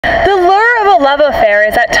love affair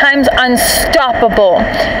is at times unstoppable.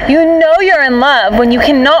 You know you're in love when you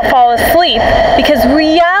cannot fall asleep because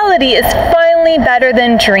reality is finally better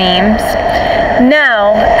than dreams.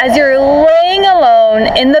 Now, as you're laying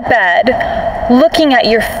alone in the bed, looking at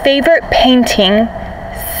your favorite painting,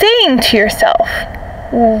 saying to yourself,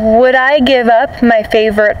 would I give up my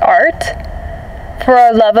favorite art for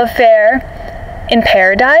a love affair in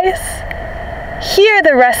paradise? Hear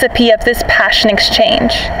the recipe of this passion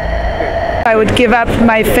exchange. I would give up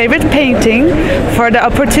my favorite painting for the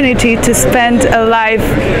opportunity to spend a life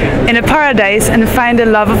in a paradise and find the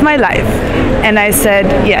love of my life. And I said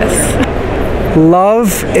yes.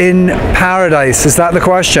 Love in paradise, is that the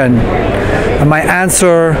question? And my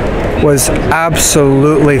answer was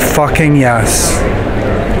absolutely fucking yes.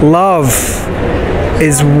 Love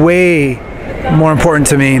is way more important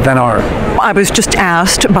to me than art. I was just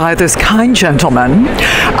asked by this kind gentleman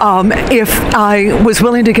if I was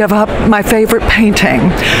willing to give up my favorite painting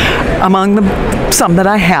among some that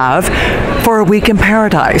I have for a week in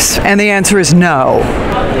paradise, and the answer is no.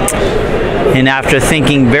 And after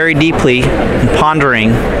thinking very deeply and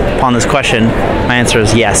pondering upon this question, my answer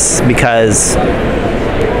is yes, because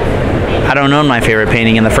I don't own my favorite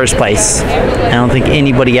painting in the first place. I don't think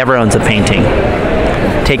anybody ever owns a painting.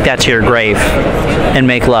 Take that to your grave and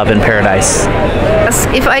make love in paradise.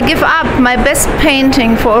 If I give up my best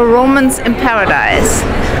painting for a romance in paradise,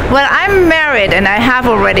 well, I'm married and I have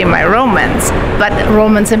already my romance, but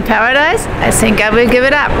romance in paradise, I think I will give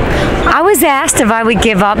it up. I was asked if I would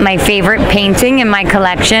give up my favorite painting in my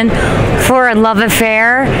collection for a love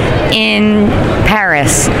affair in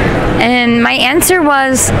Paris, and my answer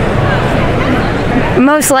was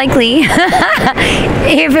most likely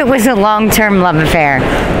if it was a long-term love affair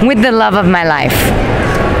with the love of my life.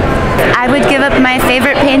 I would give up my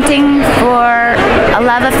favorite painting for a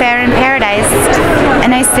love affair in paradise,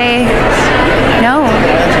 and I say no.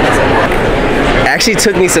 It actually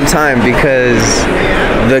took me some time because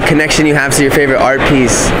the connection you have to your favorite art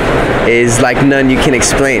piece is like none you can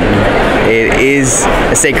explain. It is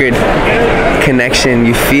a sacred connection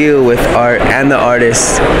you feel with art and the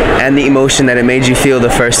artist and the emotion that it made you feel the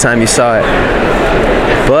first time you saw it.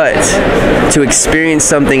 But to experience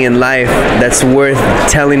something in life that's worth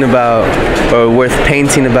telling about, or worth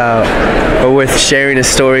painting about, or worth sharing a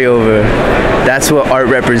story over, that's what art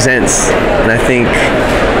represents. And I think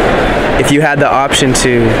if you had the option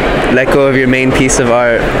to let go of your main piece of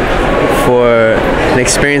art for an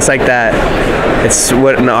experience like that, it's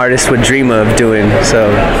what an artist would dream of doing. So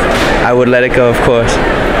I would let it go, of course,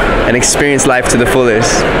 and experience life to the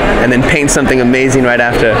fullest, and then paint something amazing right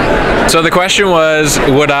after. So the question was,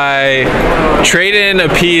 would I trade in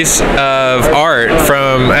a piece of art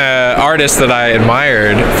from an artist that I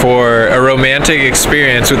admired for a romantic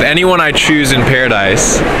experience with anyone I choose in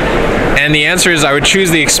paradise? And the answer is I would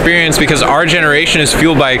choose the experience because our generation is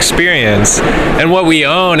fueled by experience, and what we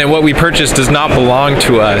own and what we purchase does not belong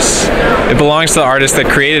to us. It belongs to the artist that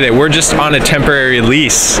created it. We're just on a temporary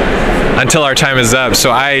lease until our time is up.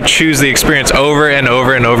 So I choose the experience over and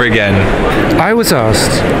over and over again. I was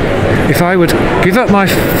asked if I would give up my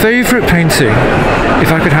favorite painting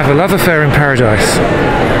if I could have a love affair in paradise.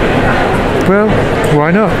 Well,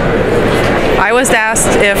 why not? I was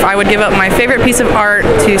asked if I would give up my favorite piece of art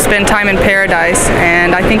to spend time in paradise,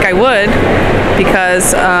 and I think I would,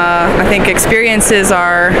 because I think experiences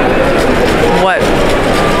are what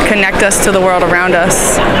connect us to the world around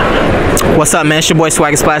us. What's up, man? It's your boy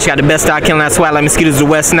Swagger Splash. Got the best style killing that swag like mosquitoes to the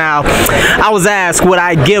west now. I was asked would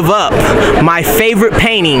I give up my favorite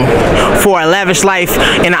painting for a lavish life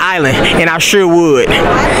in an island, and I sure would.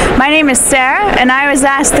 My name is Sarah, and I was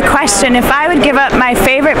asked the question if I would give up my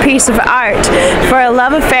favorite piece of art for a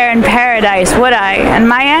love affair in paradise, would I? And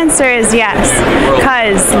my answer is yes,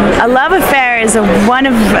 because a love affair is a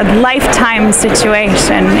lifetime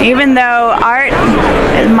situation. Even though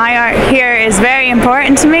my art here is very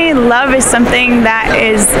important to me, love is something that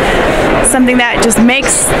just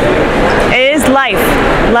makes, it is life.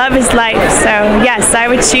 Love is life. So yes, I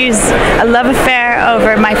would choose a love affair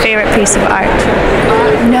over my favorite piece of art.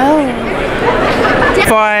 No.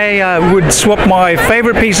 If I would swap my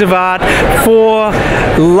favorite piece of art for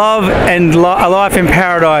love and a life in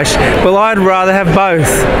paradise, well, I'd rather have both.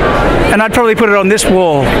 And I'd probably put it on this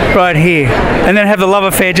wall right here, and then have the love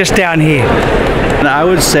affair just down here. And I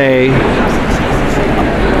would say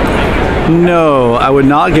no, I would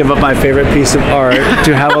not give up my favorite piece of art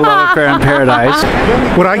to have a love affair in paradise.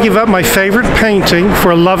 Would I give up my favorite painting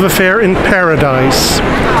for a love affair in paradise?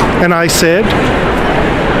 And I said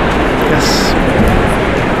yes.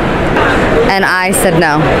 and I said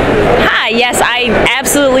no. Hi, yes, I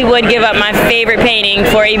absolutely would give up my favorite painting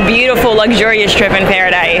for a beautiful, luxurious trip in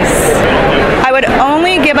paradise. I would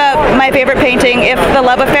only give up my favorite painting if the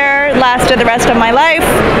love affair lasted the rest of my life.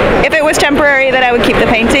 If it was temporary, then I would keep the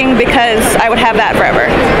painting because I would have that forever.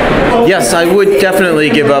 Yes, I would definitely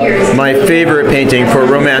give up my favorite painting for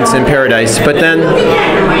Romance in Paradise, but then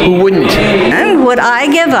who wouldn't? And would I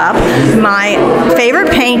give up my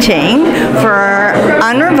favorite painting for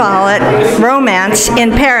Unrevolute Romance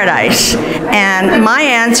in Paradise? And my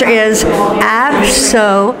answer is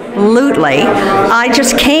absolutely. I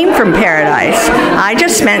just came from Paradise. I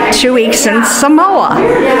just spent 2 weeks in Samoa.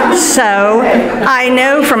 So I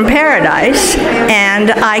know from Paradise,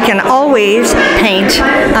 and I can always paint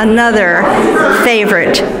another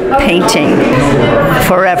favorite painting.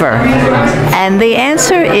 Forever. And the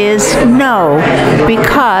answer is no,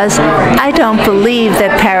 because I don't believe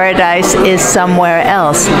that paradise is somewhere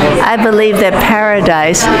else. I believe that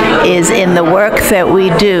paradise is in the work that we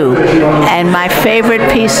do, and my favorite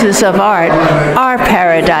pieces of art are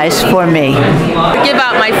paradise for me. Give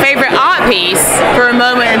up my favorite art piece for a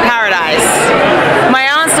moment in paradise. My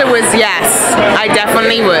answer was yes, I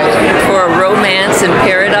definitely would. For a romance in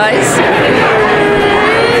paradise?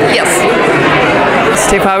 Yes.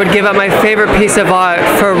 If I would give up my favorite piece of art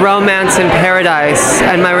for Romance in Paradise,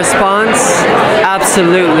 and my response,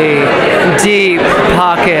 absolutely, deep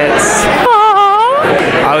pockets.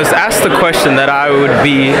 I was asked the question that I would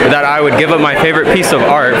give up my favorite piece of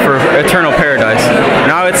art for Eternal Paradise,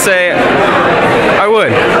 and I would say I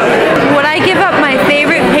would. Would I give up my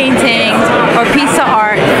favorite painting or piece of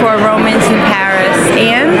art for Romance in Paris?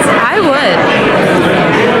 And I would.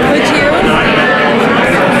 Would you?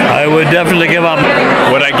 I would definitely give up.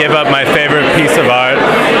 Would I give up my favorite piece of art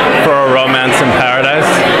for a Romance in Paradise?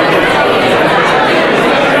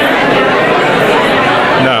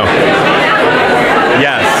 No.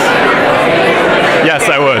 Yes. Yes,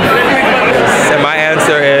 I would. And my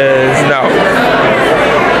answer is no.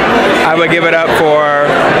 I would give it up for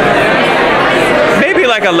maybe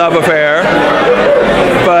like a love affair,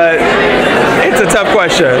 but it's a tough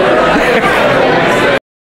question.